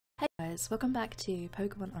guys, welcome back to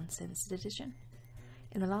Pokemon Uncensored Edition.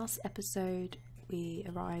 In the last episode we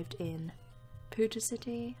arrived in Puta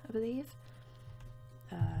City, I believe.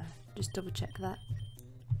 Just double check that.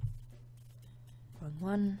 Wrong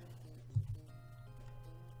one.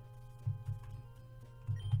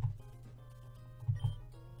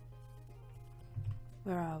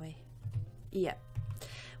 Where are we? Yeah.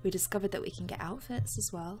 We discovered that we can get outfits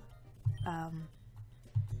as well.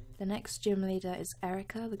 The next gym leader is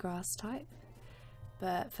Erika, the grass type.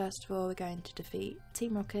 But first of all, we're going to defeat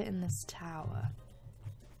Team Rocket in this tower.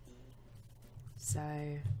 So,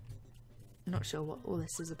 I'm not sure what all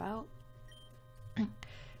this is about.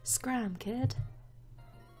 Scram, kid!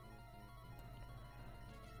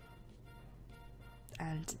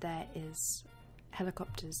 And there is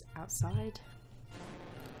helicopters outside.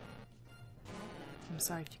 I'm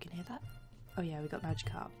sorry if you can hear that. Oh yeah, we got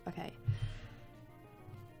Magikarp. Okay.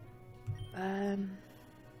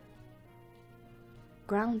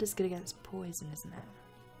 Ground is good against poison, isn't it?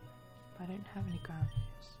 I don't have any ground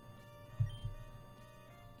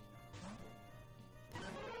moves.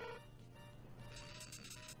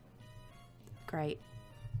 Great.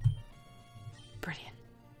 Brilliant.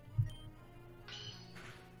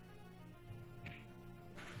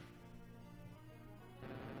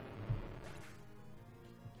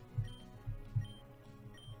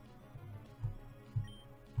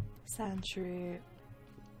 Sandshrew.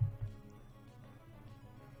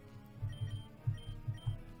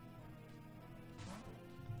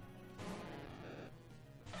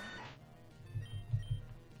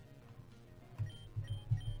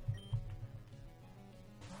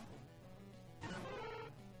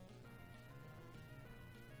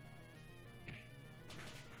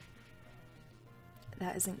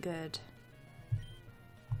 That isn't good.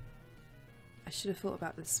 I should have thought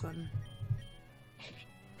about this one.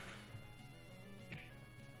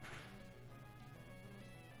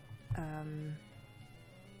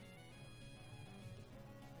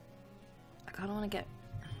 I kind of want to get...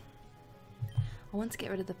 I want to get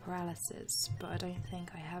rid of the paralysis, but I don't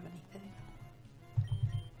think I have anything.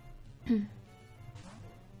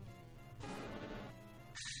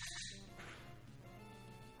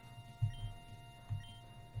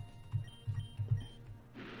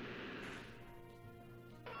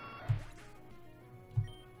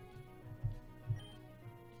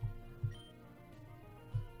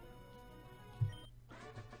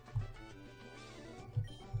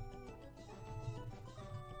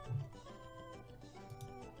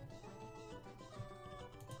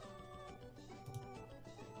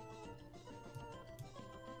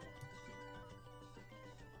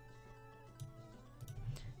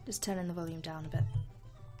 Just turning the volume down a bit.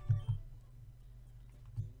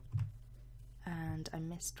 And I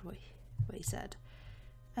missed what he said.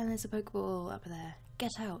 And there's a Pokeball up there.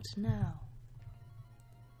 Get out now.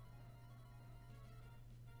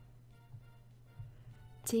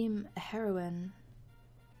 Team Heroine.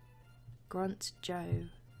 Grunt Joe.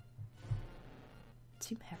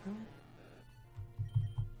 Team Heroine?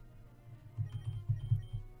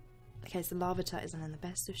 Okay, so the Larvitar isn't in the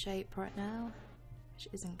best of shape right now. Which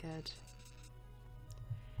isn't good.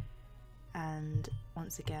 And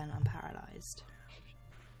once again, I'm paralysed.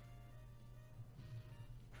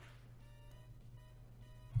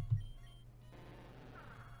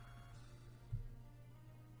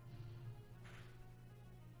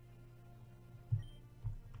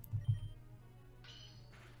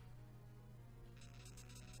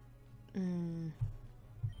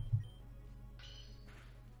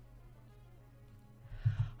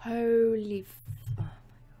 Holy oh my god.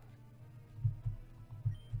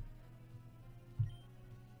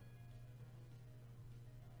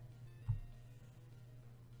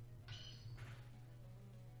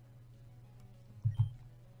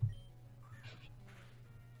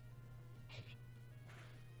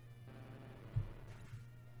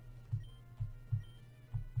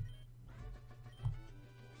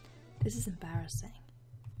 This is embarrassing.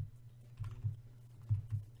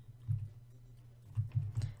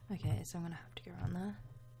 Okay, so I'm gonna have to go around there.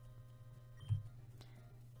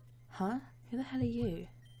 Huh? Who the hell are you?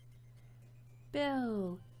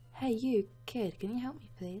 Bill! Hey you, kid, can you help me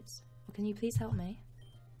please? Or can you please help me?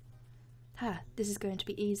 Ha, this is going to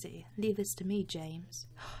be easy. Leave this to me, James.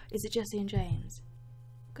 Is it Jesse and James?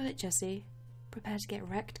 Got it, Jesse. Prepare to get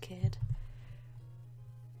wrecked, kid.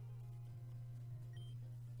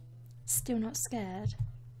 Still not scared?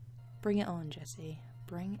 Bring it on, Jesse.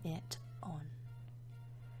 Bring it on.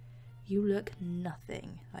 You look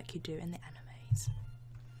nothing like you do in the animes.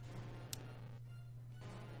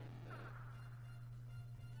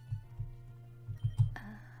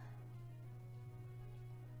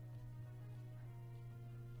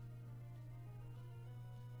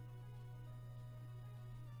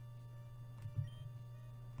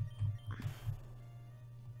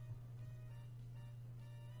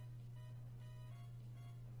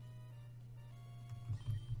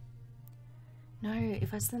 No,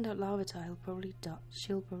 if I send out Larvitar, he'll probably die.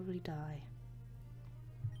 She'll probably die.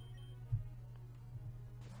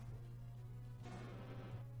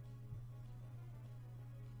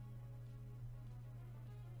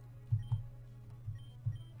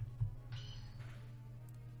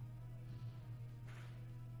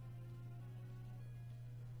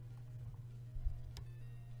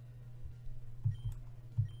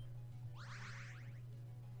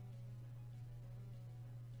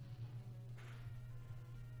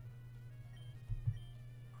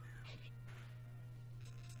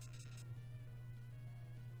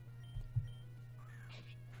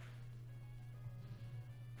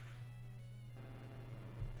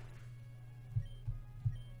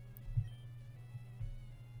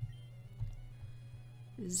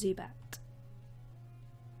 Zubat.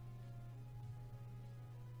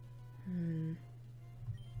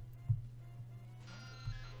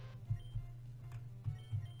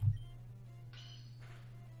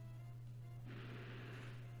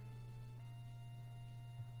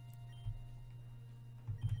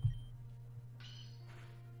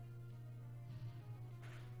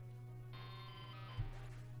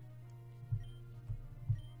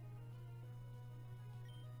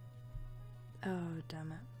 Oh,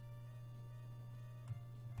 damn it.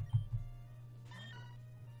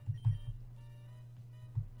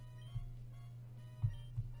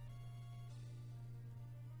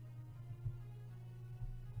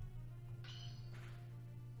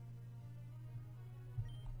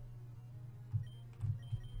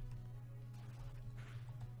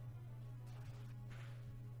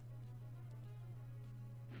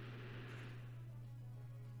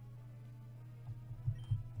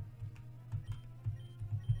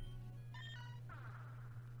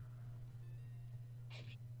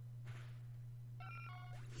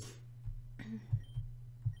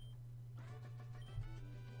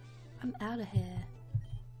 I'm out of here.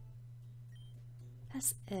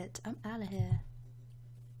 That's it. I'm out of here.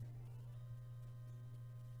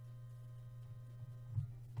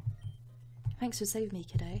 Thanks for saving me,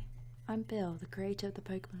 kiddo. I'm Bill, the creator of the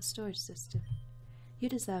Pokemon storage system. You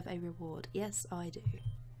deserve a reward. Yes, I do.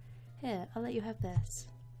 Here, I'll let you have this.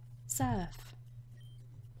 Surf.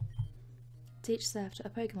 Teach Surf to a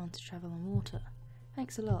Pokemon to travel on water.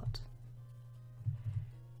 Thanks a lot.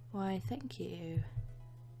 Why, thank you.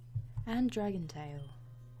 And Dragon Tail.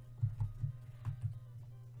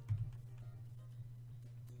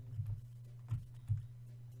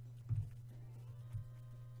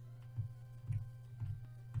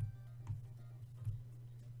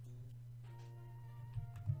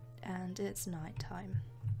 And it's night time.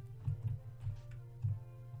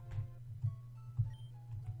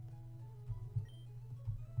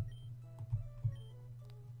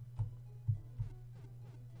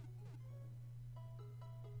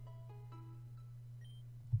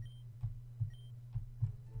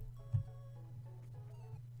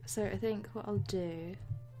 So I think what I'll do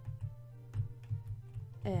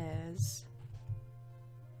is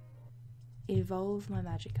evolve my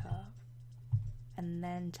Magikarp and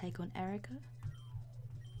then take on Erika.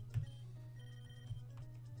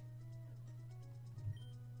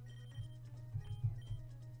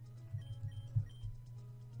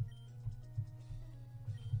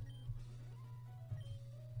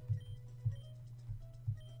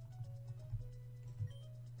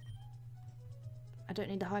 I don't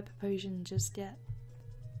need the Hyper Potion just yet.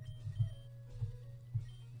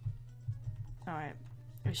 Alright,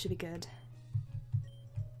 it should be good.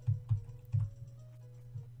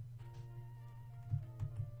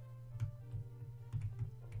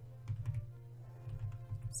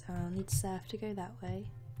 So I'll need Surf to go that way.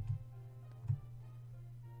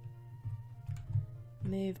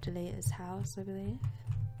 Move delete his house, I believe.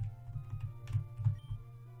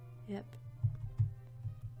 Yep.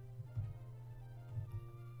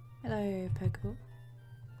 Hello, Pokeball.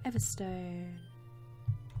 Everstone.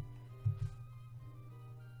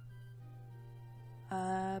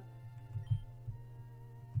 I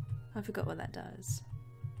forgot what that does.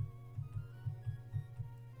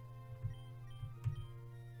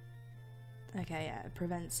 Okay, yeah, it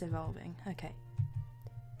prevents evolving. Okay.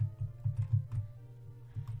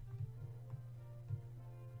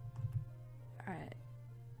 Alright.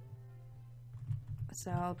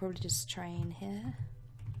 So I'll probably just train here.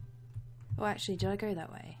 Oh, actually, did I go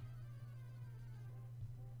that way?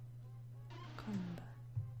 Combo.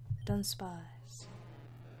 Done spies.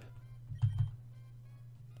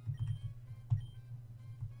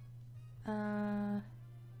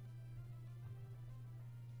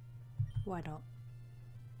 Why not?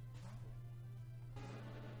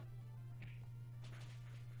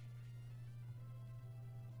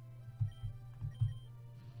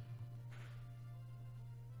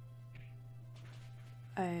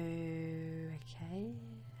 Okay.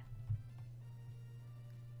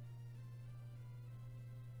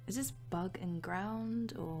 Is this bug and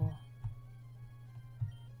ground or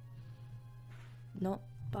not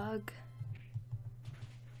bug?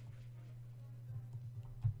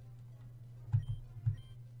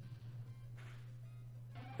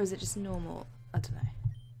 Or is it just normal? I don't know.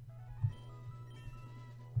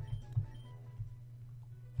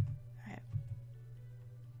 Alright.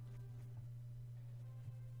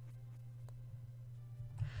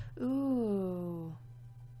 Ooh.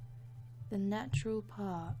 The natural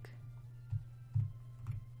park.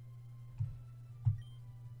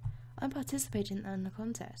 I'm participating in the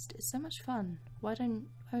contest. It's so much fun. Why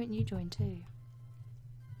won't you join too?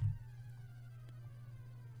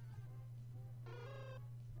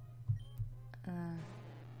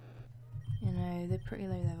 You know, they're pretty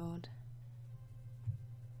low leveled.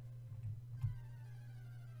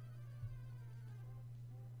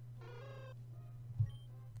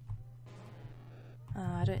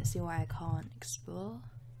 I don't see why I can't explore.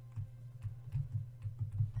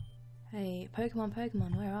 Hey,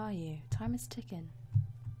 Pokemon, where are you? Time is ticking.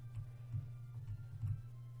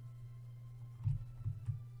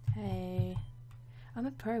 Hey. I'm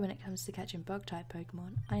a pro when it comes to catching bug-type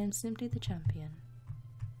Pokemon. I am simply the champion.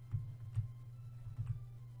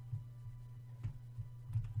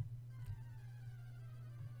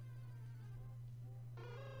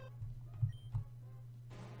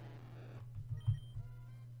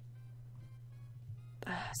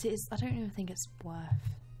 See, I don't even think it's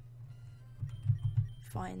worth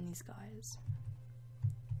fighting these guys.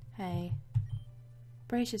 Hey.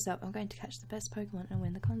 Brace yourself, I'm going to catch the best Pokemon and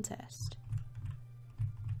win the contest.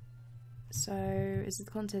 So, is the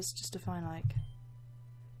contest just to find, like,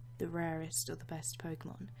 the rarest or the best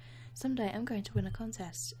Pokemon? Someday I'm going to win a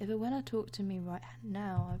contest. If a winner talked to me right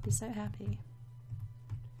now, I'd be so happy.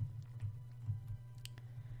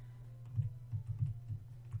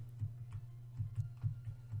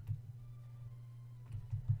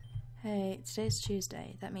 Hey, today's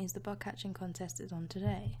Tuesday. That means the bug catching contest is on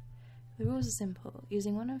today. The rules are simple.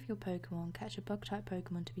 Using one of your Pokemon, catch a bug-type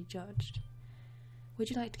Pokemon to be judged. Would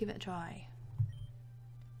you like to give it a try?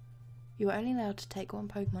 You are only allowed to take one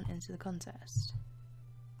Pokemon into the contest.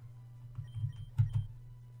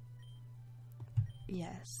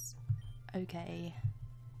 Yes. Okay.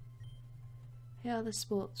 Here are the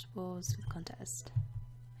sports balls for the contest.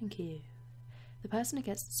 Thank you. The person who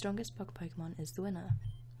gets the strongest bug Pokemon is the winner.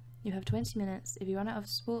 You have 20 minutes. If you run out of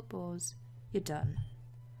sport balls, you're done.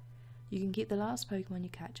 You can keep the last Pokemon you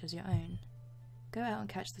catch as your own. Go out and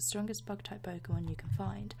catch the strongest bug-type Pokemon you can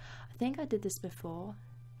find. I think I did this before,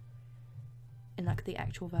 in like the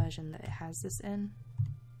actual version that it has this in.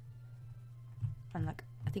 And like,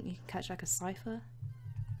 I think you can catch like a Cypher.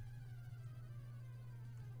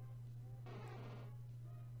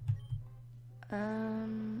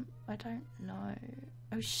 I don't know.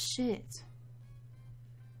 Oh shit.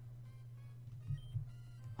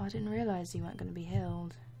 I didn't realise you weren't going to be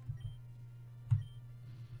healed.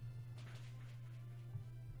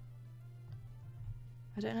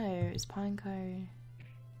 I don't know, is Pineco...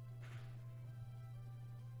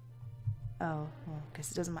 Oh, well, I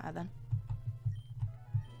guess it doesn't matter then.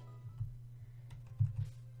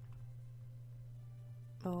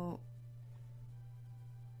 Well...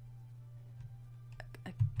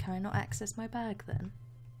 Can I not access my bag then?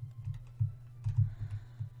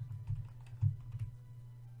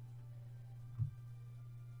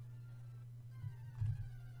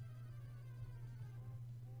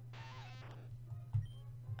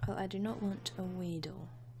 Well, I do not want a Weedle.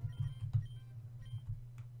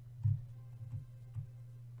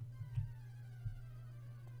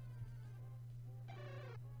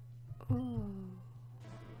 Ooh.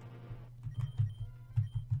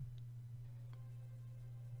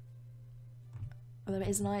 Although it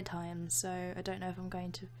is night time, so I don't know if I'm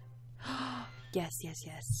going to... Yes, yes,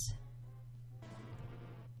 yes.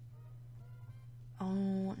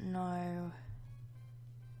 Oh no.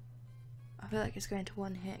 I feel like it's going to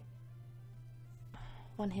one hit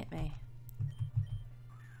me.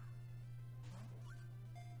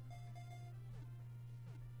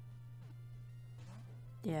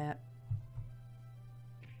 Yeah.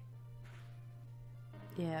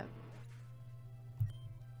 Yeah.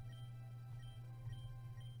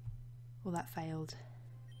 Well, that failed.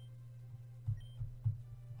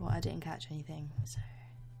 Well, I didn't catch anything, so...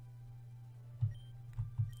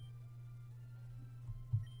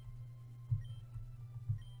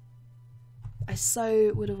 I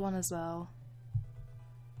so would have won as well.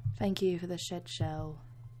 Thank you for the shed shell.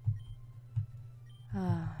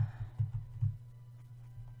 Ah.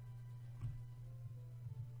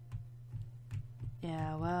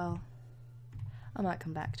 I might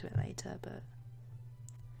come back to it later, but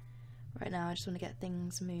right now I just want to get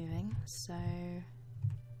things moving, so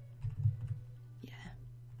yeah.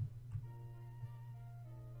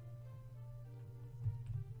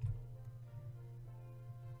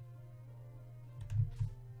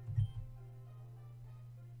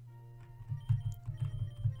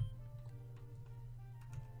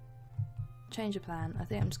 Change of plan. I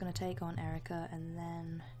think I'm just going to take on Erika and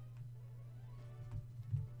then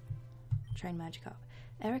train Magikarp.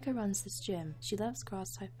 Erika runs this gym. She loves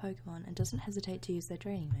grass-type Pokemon and doesn't hesitate to use their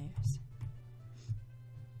training moves.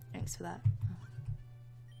 Thanks for that.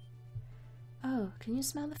 Oh, can you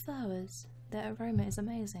smell the flowers? Their aroma is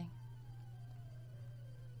amazing.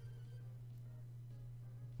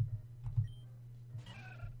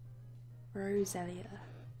 Roselia.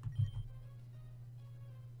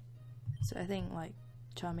 So I think like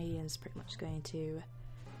Charmeleon's pretty much going to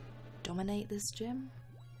dominate this gym.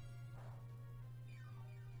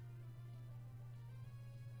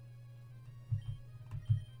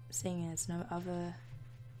 Seeing as no other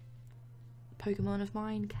Pokemon of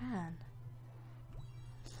mine can.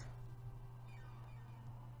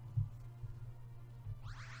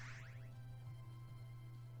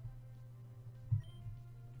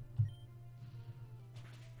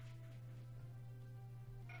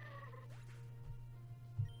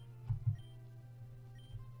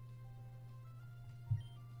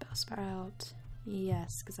 Bellsprout.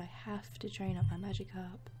 Yes, because I have to train up my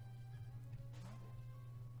Magikarp.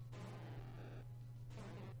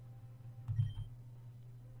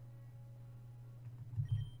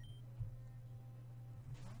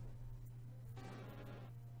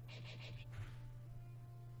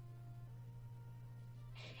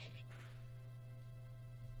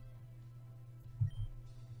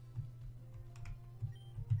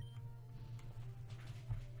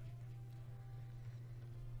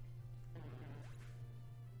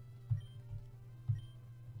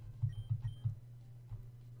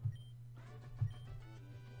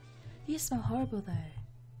 You smell horrible though.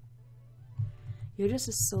 You're just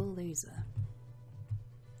a sore loser.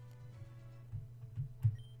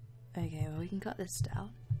 Okay, well we can cut this down.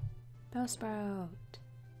 Bellsprout.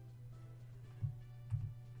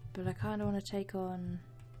 But I kinda wanna take on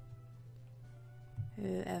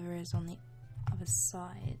whoever is on the other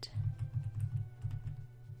side.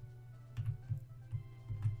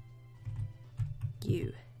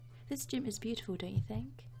 You. This gym is beautiful, don't you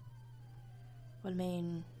think? Well, I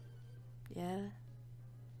mean, yeah.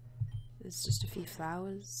 There's just a few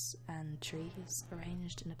flowers and trees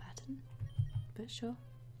arranged in a pattern, but sure.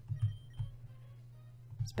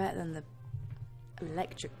 It's better than the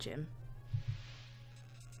electric gym.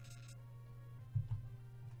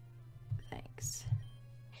 Thanks.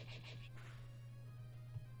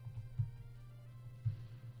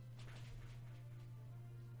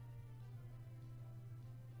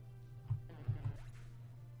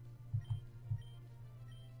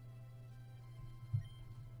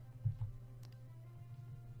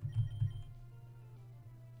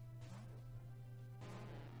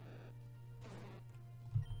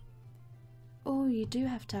 Oh, you do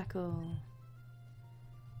have tackle.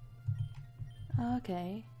 Oh,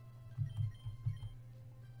 okay.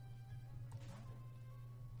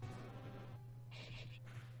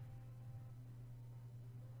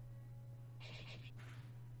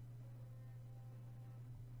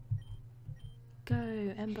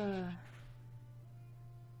 Go, Ember.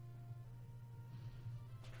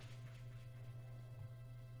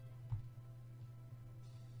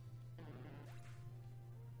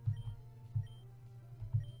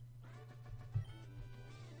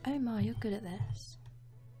 Oh my, you're good at this.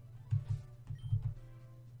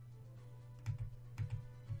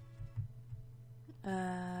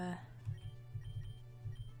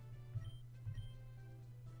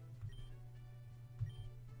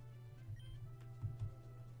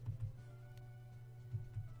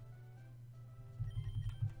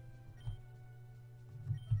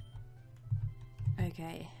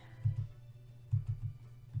 Okay.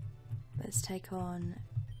 Let's take on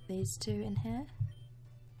these two in here.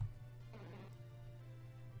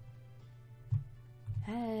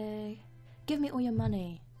 Hey, give me all your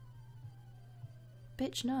money.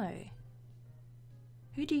 Bitch, no.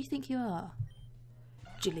 Who do you think you are?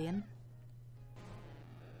 Jillian?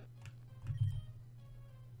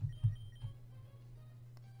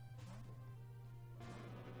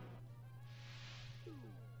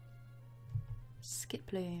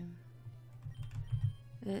 Skiploom.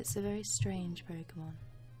 It's a very strange Pokemon.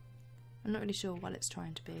 I'm not really sure what it's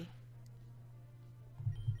trying to be.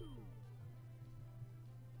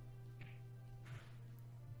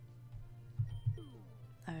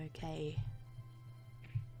 Okay.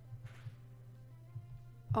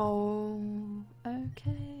 Oh,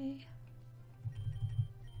 okay.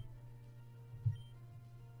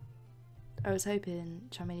 I was hoping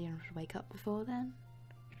Charmeleon would wake up before then.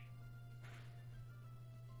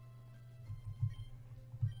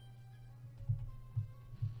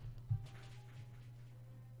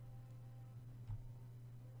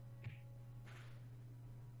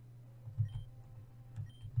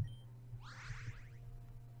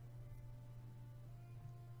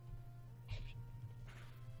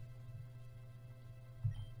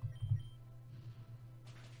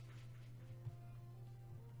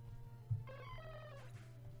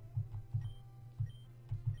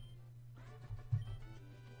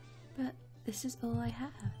 But this is all I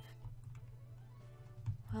have.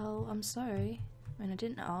 Well, I'm sorry. I mean, I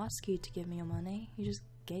didn't ask you to give me your money. You just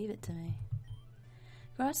gave it to me.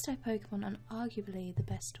 Grass-type Pokemon are arguably the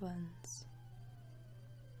best ones.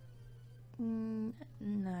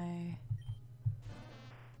 No.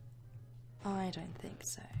 I don't think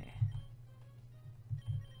so.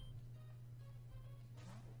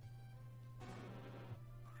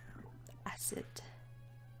 Acid.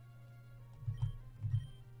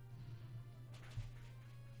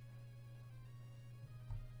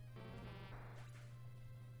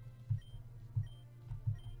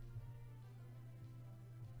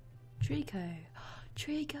 Trico.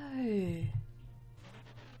 Trico!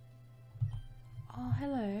 Oh,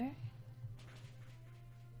 hello.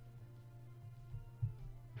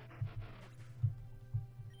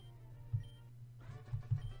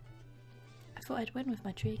 I thought I'd win with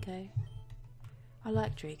my Trico. I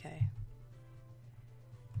like Trico.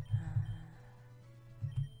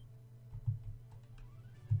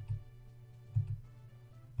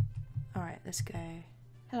 Alright, let's go.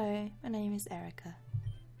 Hello, my name is Erika.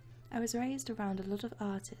 I was raised around a lot of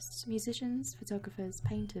artists, musicians, photographers,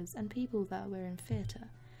 painters, and people that were in theatre.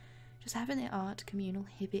 Just having the art communal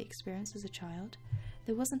hippie experience as a child,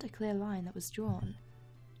 there wasn't a clear line that was drawn.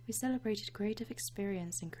 We celebrated creative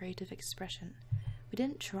experience and creative expression. We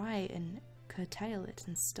didn't try and curtail it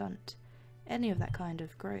and stunt any of that kind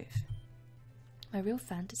of growth. My real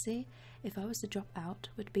fantasy, if I was to drop out,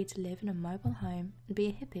 would be to live in a mobile home and be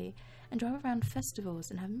a hippie and drive around festivals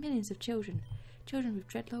and have millions of children with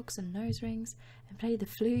dreadlocks and nose rings, and play the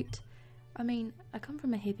flute. I mean, I come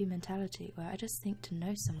from a hippie mentality where I just think to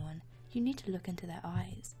know someone, you need to look into their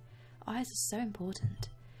eyes. Eyes are so important.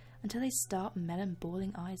 Until they start melon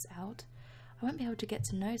bawling eyes out, I won't be able to get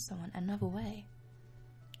to know someone another way.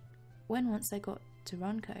 Once I got to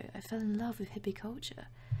Ronco, I fell in love with hippie culture,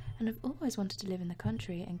 and I've always wanted to live in the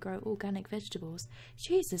country and grow organic vegetables.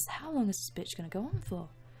 Jesus, how long is this bitch gonna go on for?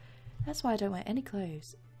 That's why I don't wear any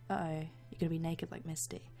clothes. Uh-oh, you're gonna be naked like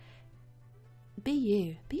Misty. Be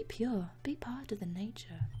you, be pure, be part of the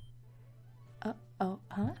nature. Oh,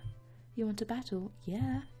 huh? You want to battle?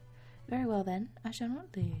 Yeah. Very well then, I shall not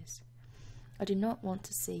lose. I do not want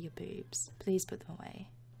to see your boobs. Please put them away.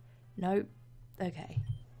 No. Okay.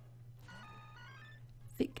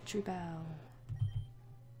 Victory Bell.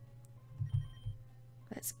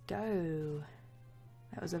 Let's go.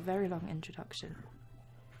 That was a very long introduction.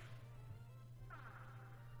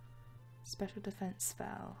 Special defense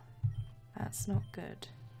spell. That's not good.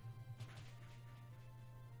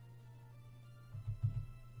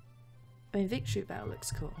 I mean, Victory Bell looks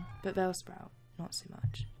cool, but Bellsprout, not so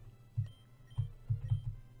much.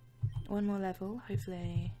 One more level,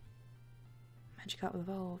 hopefully. Magikarp will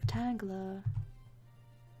evolve. Tangler.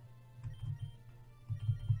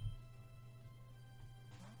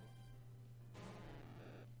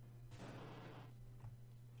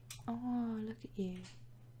 Oh, look at you.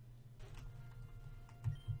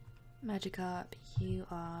 Magikarp, you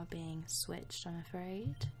are being switched, I'm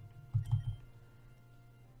afraid.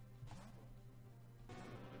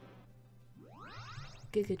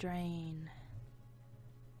 Giga Drain.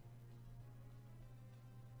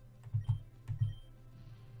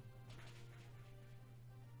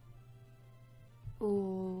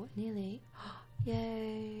 Oh, nearly.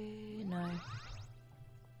 Yay! No.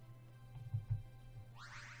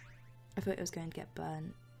 I thought it was going to get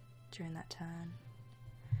burnt during that turn.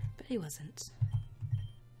 But he wasn't.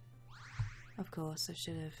 Of course, I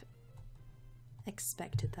should have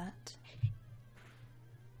expected that.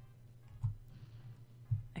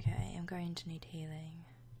 Okay, I'm going to need healing.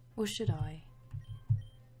 Or should I?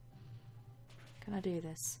 Can I do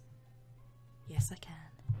this? Yes, I can.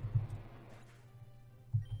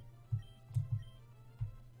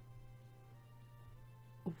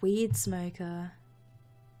 Weed Smoker.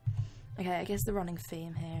 Okay, I guess the running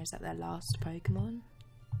theme here is that their last Pokemon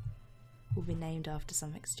will be named after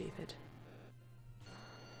something stupid.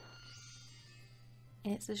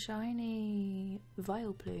 It's a shiny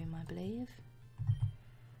Vileplume, I believe.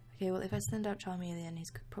 Okay, well if I send out Charmeleon,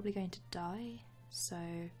 he's probably going to die, so...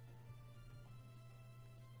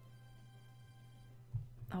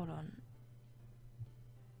 Hold on.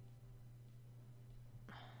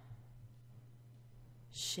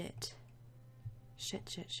 Shit.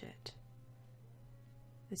 Shit.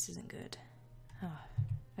 This isn't good. Oh,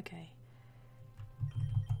 okay.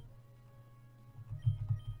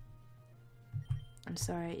 I'm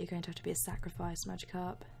sorry, you're going to have to be a sacrifice,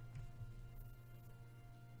 Magikarp.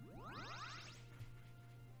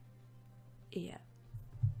 Yeah.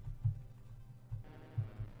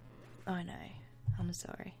 I know. I'm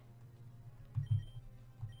sorry.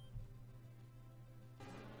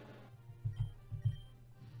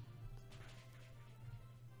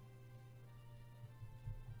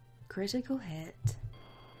 Critical hit.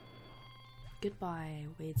 Goodbye,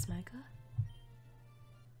 weed smoker.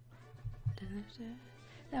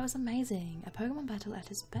 That was amazing. A Pokemon battle at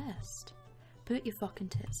its best. Put your fucking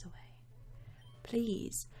tits away.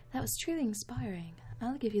 Please. That was truly inspiring.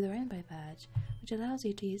 I'll give you the Rainbow Badge, which allows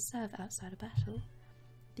you to use Surf outside a battle.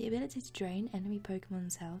 The ability to drain enemy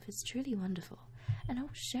Pokemon's health is truly wonderful, and I'll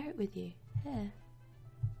share it with you. Here.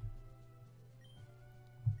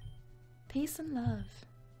 Peace and love.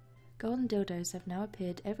 Golden dildos have now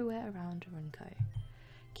appeared everywhere around Runco.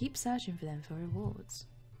 Keep searching for them for rewards.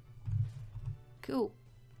 Cool.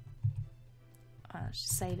 I'll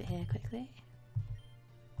just save it here quickly.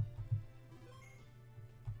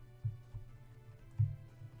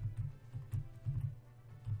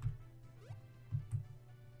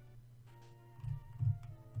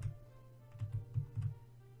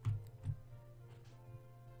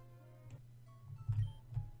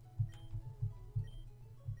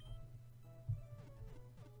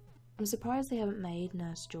 I'm surprised they haven't made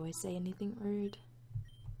Nurse Joy say anything rude.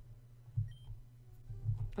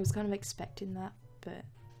 I was kind of expecting that, but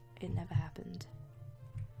it never happened.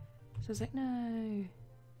 So I was like, no.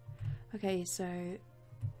 Okay, so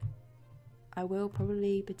I will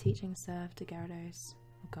probably be teaching Surf to Gyarados,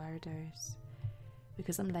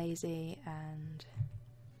 because I'm lazy and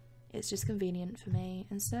it's just convenient for me,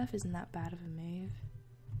 and Surf isn't that bad of a move.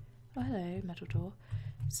 Oh, hello, Metal Door.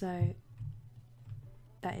 So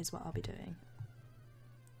that is what I'll be doing.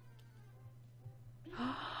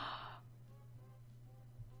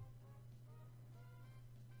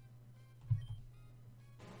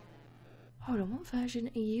 Hold on, what version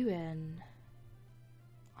are you in?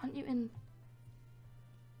 Aren't you in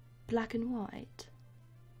black and white?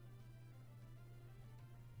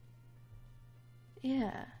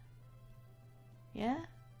 Yeah. Yeah?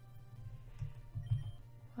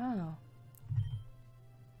 Wow.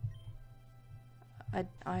 I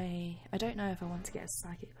don't know if I want to get a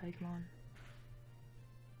psychic Pokemon.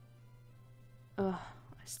 Ugh,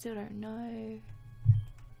 I still don't know.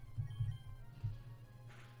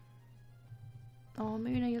 Oh,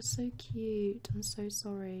 Muna, you're so cute. I'm so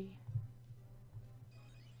sorry.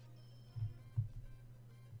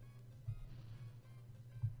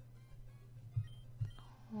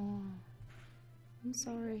 Oh, I'm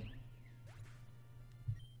sorry.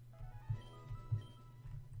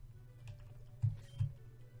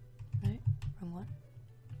 No, wrong one.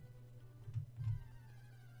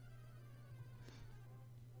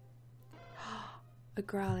 A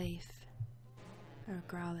Growlithe. Or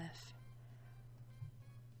a Growlithe.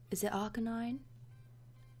 Is it Arcanine?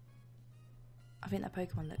 I think that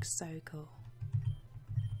Pokemon looks so cool.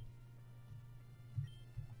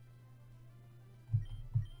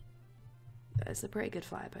 It's a pretty good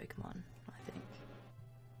fire Pokemon, I think.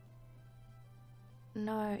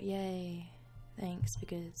 No, yay. Thanks,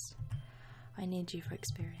 because I need you for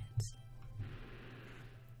experience.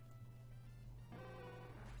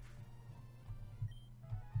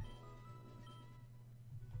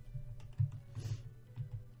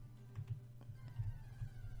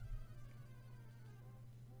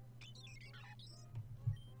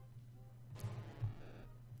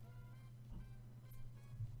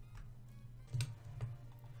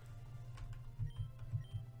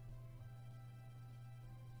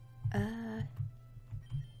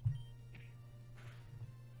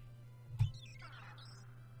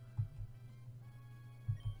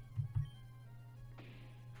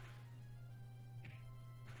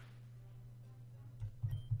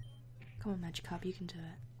 Come on, Magikarp, you can do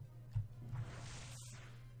it.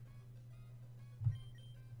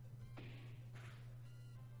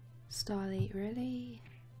 Starly, really?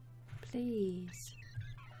 Please.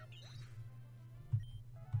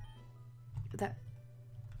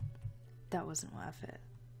 That wasn't worth it.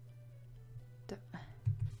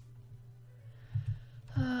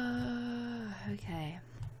 Okay.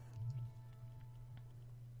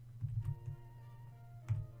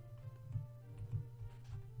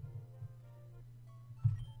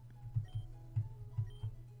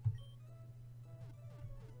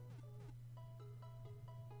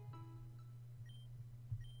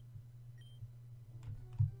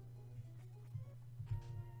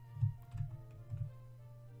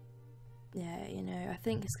 Yeah, you know, I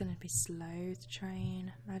think it's going to be slow to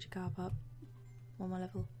train Magikarp up one more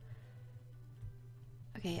level.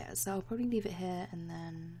 Okay, yeah, so I'll probably leave it here, and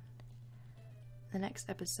then the next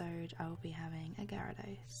episode I will be having a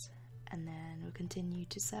Gyarados, and then we'll continue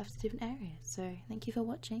to surf to different areas. So thank you for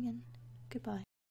watching, and goodbye.